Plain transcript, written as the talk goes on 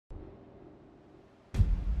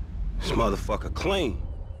This motherfucker clean.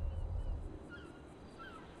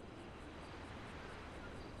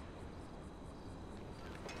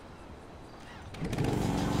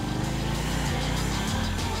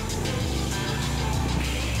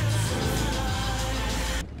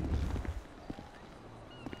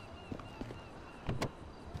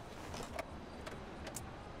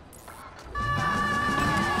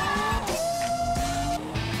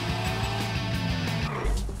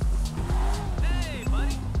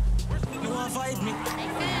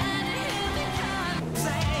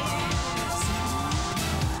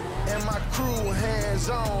 And my crew hands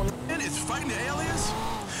on. And it's fighting the aliens.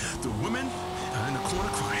 The women are in the corner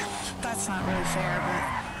crying. That's not really fair, but...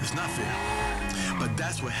 It's not fair. But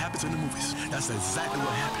that's what happens in the movies. That's exactly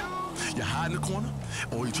what happened. You hide in the corner,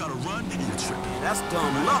 or you try to run, and you trip. That's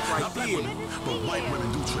dumb luck right Not black there. women, but white women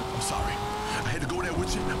do trip. I'm sorry. I had to go there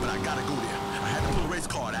with you, but I gotta go there. I had to pull a race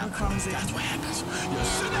card out. That's what happens. You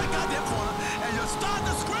sit in that goddamn corner, and you start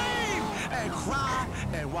to scream and cry,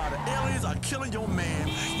 and while the aliens are killing your man,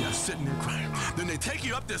 you're sitting there crying. Then they take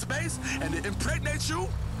you up to space, and they impregnate you.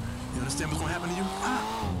 You understand what's gonna happen to you?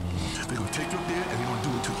 They're gonna take you up there, and they're gonna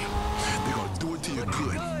do it to you. They're gonna do it to you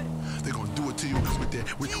good. They're gonna do it to you with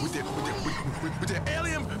their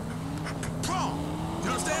alien prom. You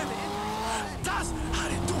understand? That's how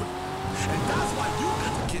they do it. And that's why you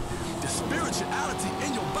got to get the spirituality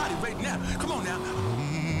in your body right now. Come on now.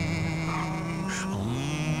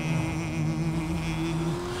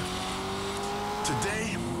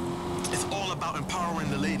 Today, it's all about empowering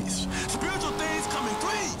the ladies. Spiritual things come in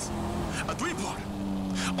threes. A three-parter.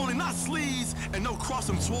 Only not sleaze and no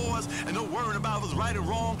crossing swords and no worrying about what's right and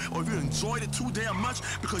wrong or if you enjoyed it too damn much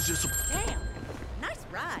because you're so... Damn, nice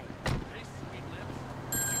ride.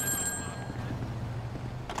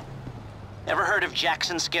 Ever heard of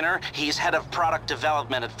Jackson Skinner? He's head of product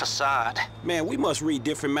development at Facade. Man, we must read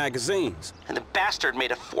different magazines. And the bastard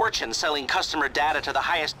made a fortune selling customer data to the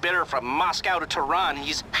highest bidder from Moscow to Tehran.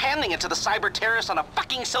 He's handing it to the cyber terrorists on a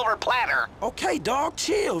fucking silver platter. Okay, dog,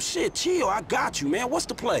 chill. Shit, chill. I got you, man. What's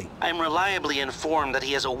the play? I'm reliably informed that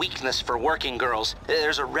he has a weakness for working girls.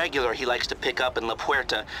 There's a regular he likes to pick up in La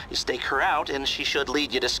Puerta. You stake her out, and she should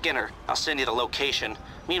lead you to Skinner. I'll send you the location.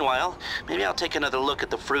 Meanwhile, maybe I'll take another look at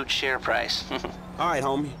the fruit share price. All right,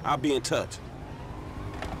 homie. I'll be in touch.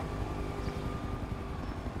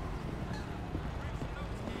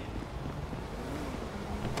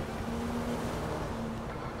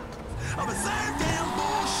 Of the same damn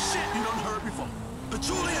bullshit you done heard before.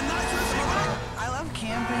 Patchouli and nitrous, right? I love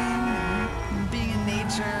camping, being in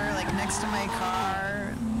nature, like next to my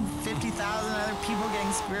car, 50,000 other people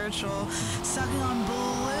getting spiritual, sucking on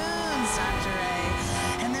balloons, Dr. A.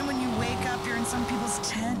 And then when you wake up, you're in some people's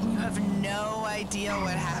tent and you have no idea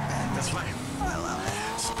what happened. That's right. I love it.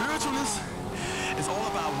 Spiritualness is all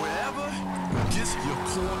about wherever gets your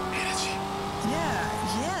core energy. Yeah.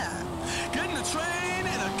 Getting a train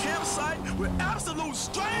in a campsite with absolute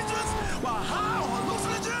strangers while high on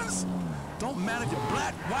hallucinogens. Don't matter if you're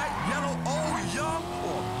black, white, yellow, old, young,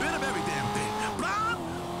 or a bit of every damn thing. Blind,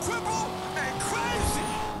 crippled, and crazy.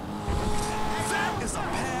 That is a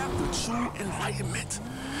path to true enlightenment.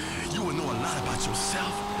 You will know a lot about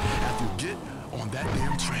yourself after you get on that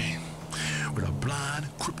damn train with a blind,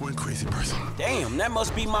 crippled, and crazy person. Damn, that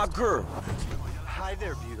must be my girl. Hi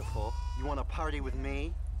there, beautiful. You want to party with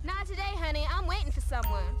me? Not today, honey. I'm waiting for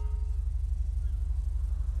someone.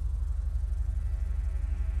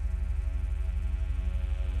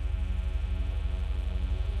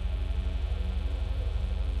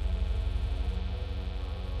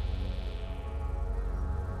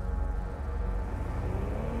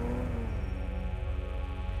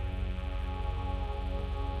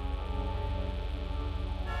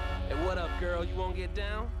 Hey, what up, girl? You won't get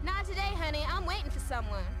down? Not today, honey. I'm waiting for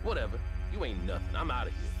someone. Whatever. You ain't nothing. I'm out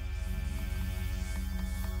of here.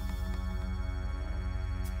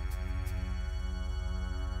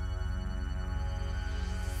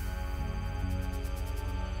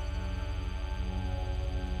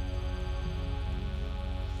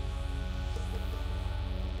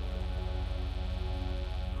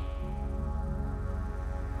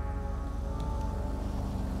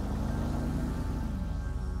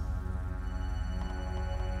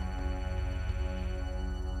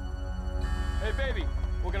 Hey, baby,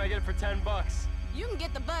 what can I get for 10 bucks? You can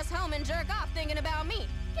get the bus home and jerk off thinking about me.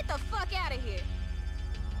 Get the fuck out of here.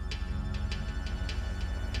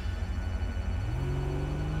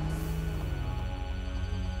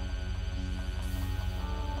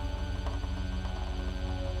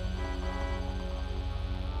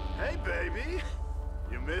 Hey, baby.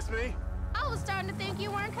 You miss me? I was starting to think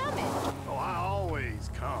you weren't coming. Oh, I always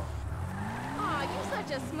come. Aw, you're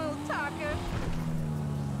such a smooth talker.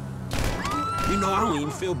 You know, I don't even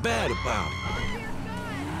feel bad about it.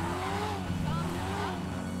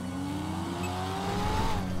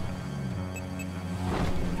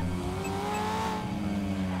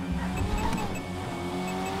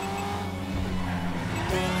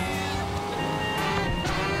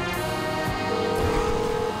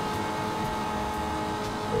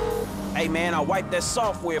 Hey man, I wiped that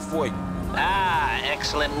software for you. Ah,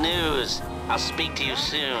 excellent news. I'll speak to you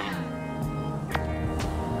soon.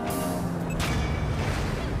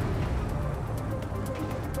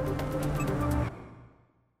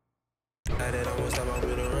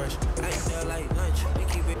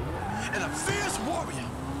 And a fierce warrior.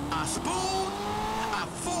 I spoon, I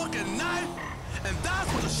fork and knife, and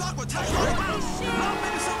that's when the shock will take you out. Now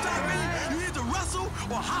maybe sometimes you need to wrestle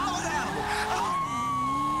or howl at animal.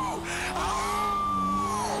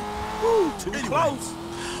 Woo, too close.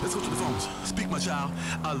 Let's go to the phones. Speak, my child.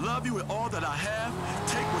 I love you with all that I have.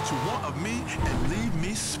 Take what you want of me and leave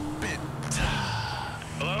me spent.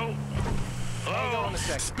 Hello? Hang on a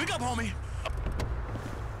second. Speak up, homie.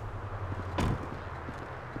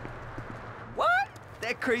 What?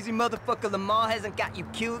 That crazy motherfucker Lamar hasn't got you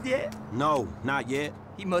killed yet? No, not yet.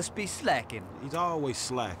 He must be slacking. He's always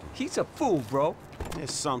slacking. He's a fool, bro. Yeah,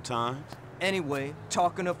 sometimes. Anyway,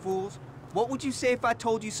 talking of fools, what would you say if I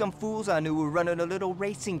told you some fools I knew were running a little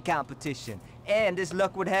racing competition? And as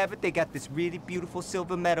luck would have it, they got this really beautiful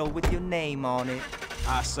silver medal with your name on it.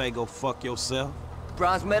 I say go fuck yourself.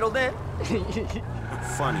 Bronze medal then?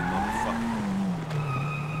 Funny motherfucker.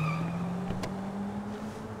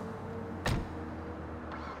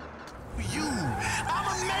 I'm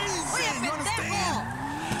amazing, you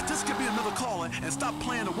understand? Just give me another call and stop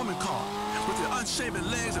playing the woman card with your unshaven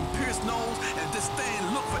legs and pierced nose and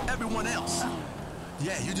disdain look for everyone else.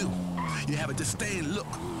 Yeah, you do. You have a disdain look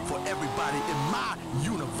for everybody in my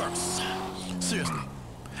universe. Seriously,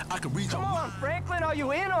 I can read your mind. Come on, Franklin, are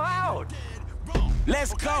you in or out?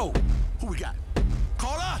 Let's go. Who we got?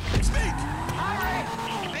 Caller, speak. Hi,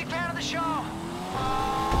 Ray. Big fan of the show.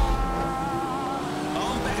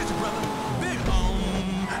 Back at you, brother. Big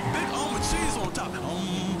with cheese on top.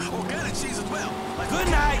 Organic cheese as well. Like Good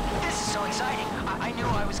night. This is so exciting. I knew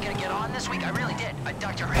I was gonna get on this week. I really did.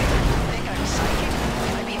 Dr. Ray, you think I'm psychic?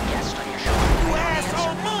 Can I be a guest on your show? You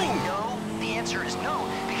asshole, move! No. The answer is no.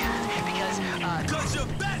 Because you're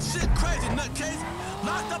batshit crazy nutcase,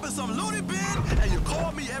 locked up in some loony bin, and you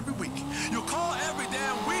call me every week. You call every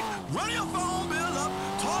damn week, run your phone bill up,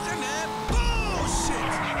 talking that bullshit.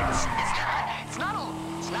 It's not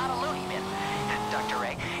a loony bin, Dr.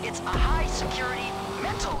 Ray. It's a high-security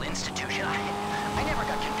mental institution. I never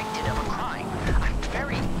got convicted of a crime. I'm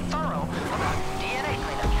very thorough about DNA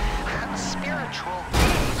cleanup. I'm a spiritual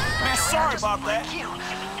being. Man, sorry about that. Like you.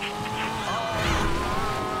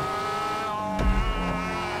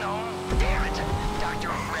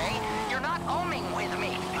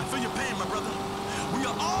 Feel your pain, my brother. We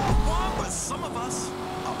are all one, but some of us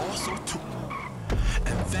are also two.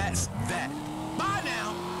 And that's that. Bye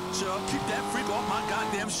now. Sure, keep that freak off my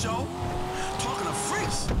goddamn show. Talking of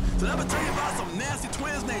freaks, did I ever tell you about some nasty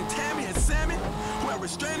twins named Tammy and Sammy who had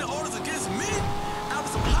restraining orders against me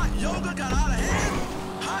after some hot yoga got out of hand?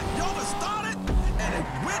 Hot yoga started, and it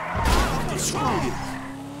went out of control.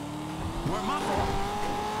 Weren't my fault.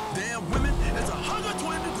 Damn women, it's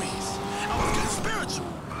 120 degrees. I was getting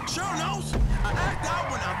spiritual. Sure knows, I act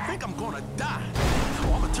out when I think I'm gonna die.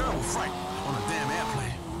 Oh, I'm a terrible fright on a damn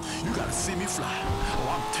airplane. You gotta see me fly. Oh,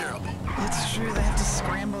 I'm terrible. It's true, they have to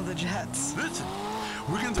scramble the jets. Listen,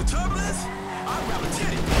 we get into turbulence, I grab a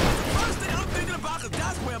titty. The first thing I'm thinking about, cause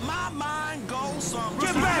that's where my mind goes.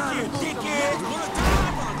 Get back here, dickhead! We're gonna die,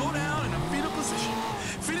 I'm gonna go down in a fetal position.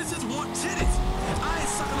 Fetuses want titties. I ain't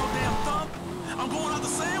sucking no damn thumb. I'm going out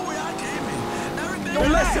the same way I came in. Everything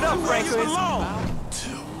Don't mess it up, Franklin.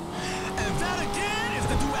 And that again is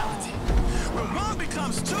the duality. When one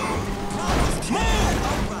becomes two, problems can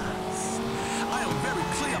arise. I am very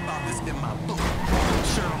clear about this in my book.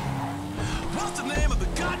 Cheryl, what's the name of the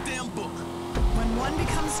goddamn book? When one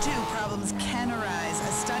becomes two, problems can arise.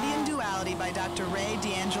 A Study in Duality by Dr. Ray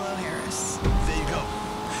D'Angelo Harris. There you go.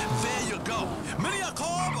 There you go. Many are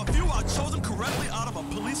called, a few are chosen correctly out of a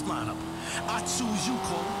police lineup. I choose you,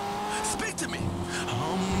 Cole. Speak to me.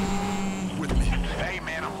 With me. Hey,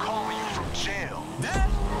 man, I'm calling you from jail. Dad?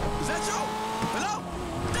 Is that you? Hello?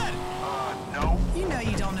 Daddy? No. You know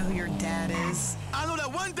you don't know who your dad is. I know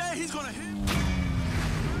that one day he's gonna hit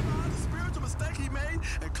the spiritual mistake he made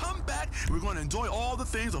and come back. We're gonna enjoy all the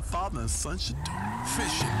things a father and son should do.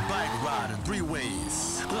 Fishing, bike riding, 3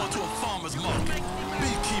 ways. Going to a farmer's market.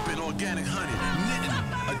 Beekeeping, organic honey. Knitting,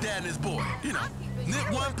 a dad and his boy. You know, knit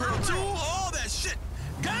 1, pearl 2, all that shit.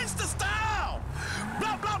 Gangsta style!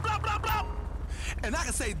 and I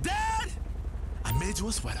can say, Dad, I made you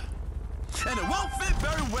a sweater. And it won't fit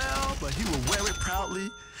very well, but he will wear it proudly.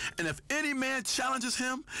 And if any man challenges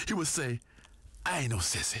him, he will say, I ain't no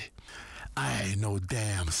sissy. I ain't no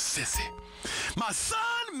damn sissy. My son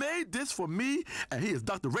made this for me, and he is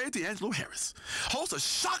Dr. Ray D'Angelo Harris, host of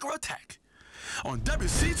Chakra Attack on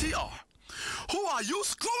WCTR. Who are you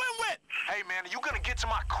screwing with? Hey, man, are you gonna get to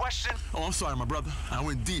my question? Oh, I'm sorry, my brother. I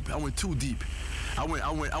went deep. I went too deep. I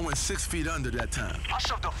went 6 feet under that time. I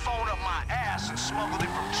shoved the phone up my ass and smuggled it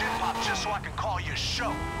from Gym Pop just so I can call your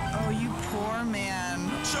show. Oh, you poor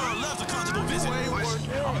man. Sure loves a conjugal visit.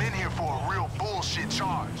 Listen, I'm in here for a real bullshit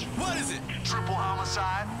charge. What is it? Triple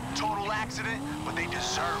homicide, total accident, but they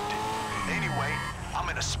deserved it. Anyway, I'm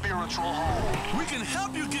in a spiritual hole. We can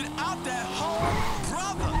help you get out that hole,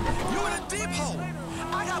 brother. You're in a deep hole.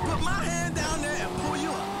 I gotta put my hand down there and pull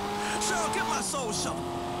you up. Cheryl, get my soul shovel.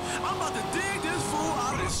 I'm about to dig this fool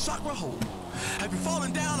out of this chakra hole. Have you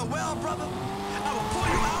fallen down a well, brother? I will pull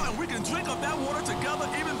you out and we can drink of that water together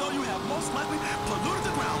even though you have most likely polluted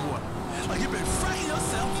the groundwater. Like you've been fracking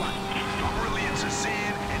yourself right. I'm really into Zen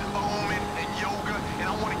and Omen and yoga,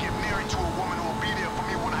 and I want to get married to a woman who will be there for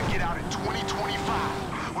me when I get out in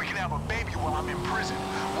 2025. We can have a baby while I'm in prison.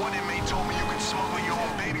 One inmate told me you can smuggle your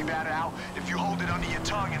own baby batter out if you hold it under your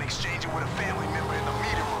tongue and exchange it with a family member in the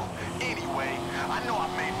meeting room. Anyway, I know I've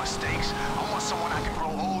made mistakes. I want someone I can grow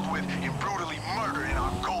old with and brutally murder in our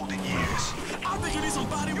golden years. I think you need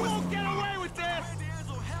somebody You won't get away with this!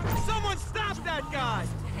 Someone stop that guy!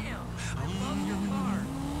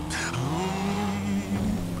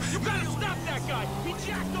 You gotta stop that guy! He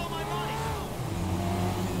jacked all my money!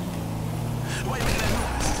 Wait a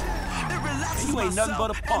minute. It relaxes You ain't nothing but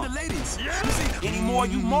a myself punk. and the ladies. Yeah. You see, Any more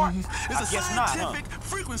you mark? it's I a guess not, huh? scientific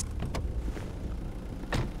frequency.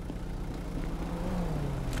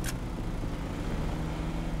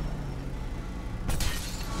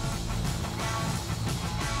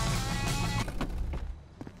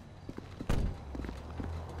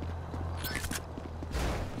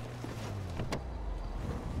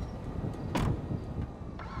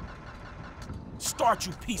 Start,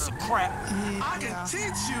 you piece of crap. I can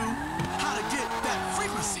teach you how to get that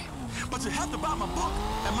frequency, but you have to buy my book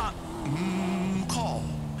and my call.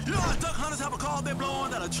 You know how duck hunters have a call they blow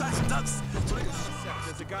on that attracts ducks? So they can...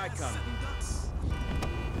 There's a guy coming.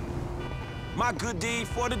 My good deed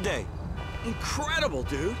for the day. Incredible,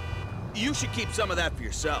 dude. You should keep some of that for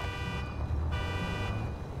yourself.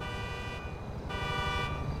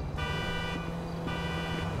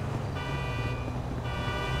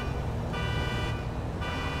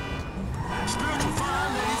 Spiritual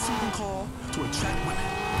fine ladies who can call to attract women.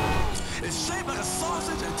 It's shaped like a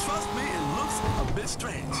sausage, and trust me, it looks a bit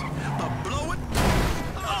strange. But blow it.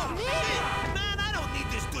 Oh, Man, I don't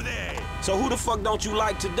need this today. So who the fuck don't you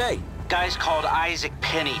like today? Guy's called Isaac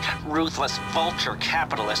Penny, ruthless vulture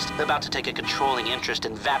capitalist, about to take a controlling interest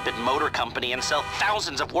in Vapid Motor Company and sell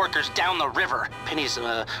thousands of workers down the river. Penny's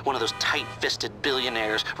one of those tight-fisted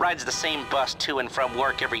billionaires, rides the same bus to and from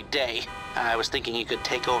work every day. I was thinking you could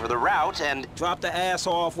take over the route and... Drop the ass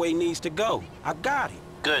off where he needs to go. I got it.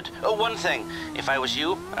 Good. Oh, one thing. If I was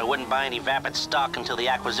you, I wouldn't buy any Vapid stock until the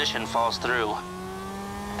acquisition falls through.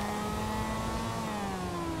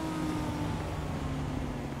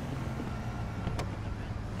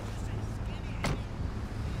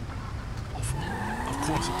 Of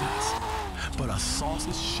course it does. But a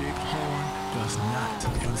sausage-shaped horn does not.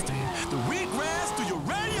 You understand? The wheatgrass through your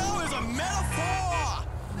radio is a metaphor!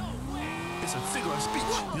 It's a figure of speech.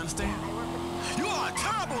 You understand? You are a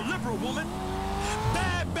terrible liberal woman.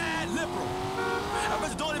 Bad, bad liberal. I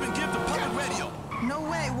bet you don't even give the public radio. No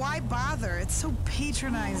way, why bother? It's so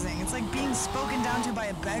patronizing. It's like being spoken down to by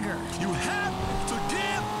a beggar. You have to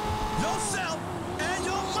give yourself and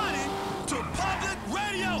your money to public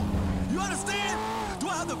radio. You understand? Do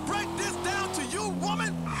I have to break this down to you,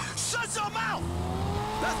 woman? Shut your mouth!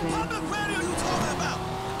 That's public radio you talking about.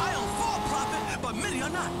 I am for profit, but many are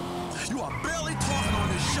not. You are barely talking on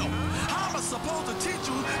this show. How am I supposed to teach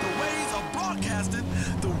you the ways of broadcasting,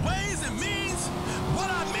 the ways and means, what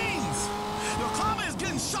I means? Your karma is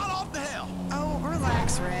getting shot off the hell. Oh,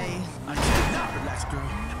 relax, Ray. I cannot relax, girl.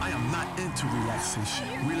 I am not into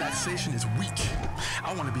relaxation. Relaxation is weak.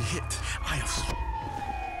 I want to be hit. I am...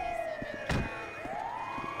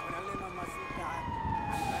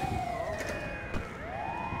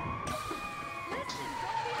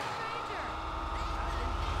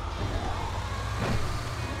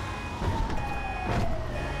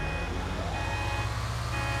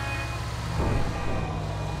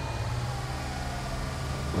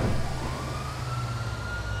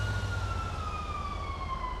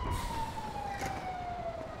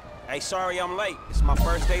 Hey, sorry I'm late. It's my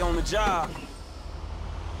first day on the job.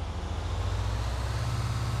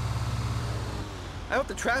 I hope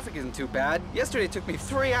the traffic isn't too bad. Yesterday it took me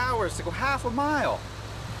 3 hours to go half a mile.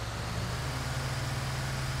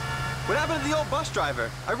 What happened to the old bus driver?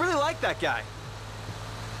 I really like that guy.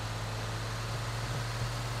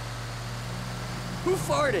 Who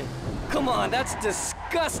farted? Come on, that's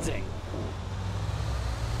disgusting.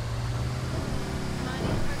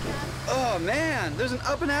 Oh man, there's an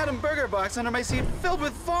Up and Atom burger box under my seat filled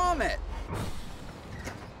with vomit.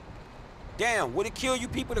 Damn, would it kill you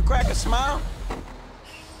people to crack a smile?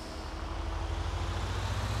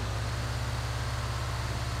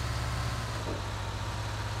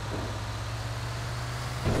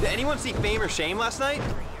 Did anyone see Fame or Shame last night?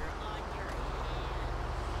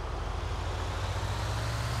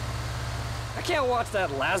 I can't watch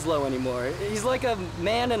that Laszlo anymore. He's like a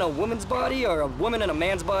man in a woman's body or a woman in a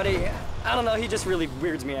man's body. I don't know, he just really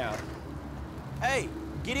weirds me out. Hey,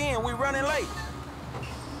 get in, we're running late.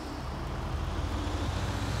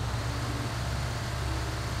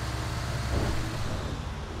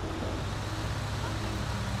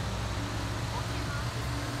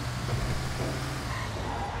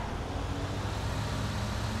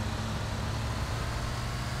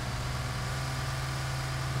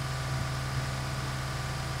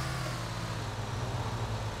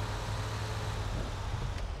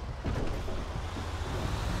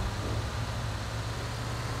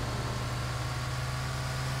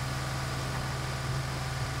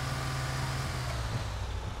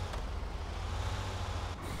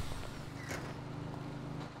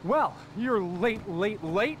 Well, you're late.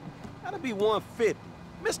 That'll be 150.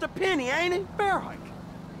 Mr. Penny, ain't it? Fair hike.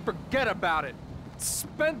 Forget about it.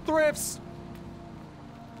 Spendthrifts.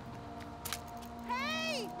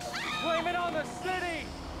 Hey! Blame it on the city!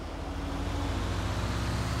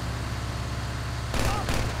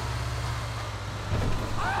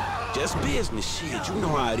 Just business shit, you know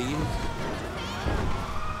how it is.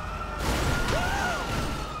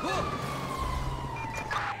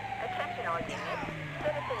 Attention all units.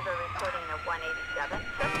 Citizens are reporting a 187.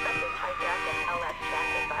 Suspect is hijacked an LS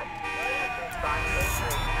transit bus. Units respond to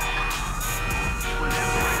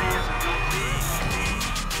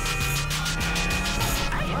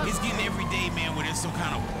It's getting every day, man, where there's some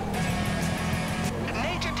kind of...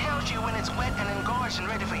 Nature tells you when it's wet and engorged and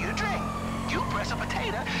ready for you to drink. You press a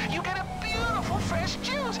potato, you get a beautiful fresh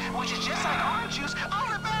juice, which is just like orange juice,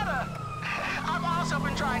 only better. I've also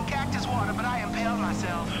been trying cactus water, but I impaled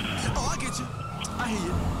myself. Oh, I get you. I hear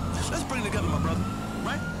you. Let's bring it together, my brother.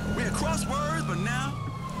 Right? We had crosswords, but now,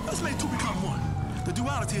 let's make two become one. The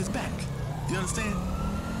duality is back. You understand?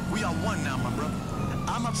 We are one now, my brother.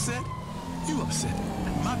 I'm upset, you upset.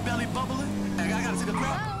 My belly bubbling, and I gotta take a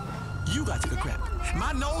crap. You gotta take a crap.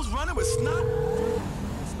 My nose running with snot.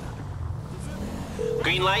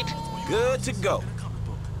 Green light? Good to go.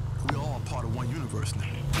 We're all part of one universe now.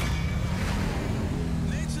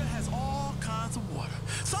 Nature has all kinds of water.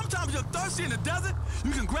 Sometimes you're thirsty in the desert,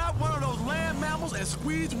 you can grab one of those land mammals and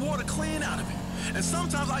squeeze water clean out of it. And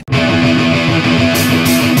sometimes I...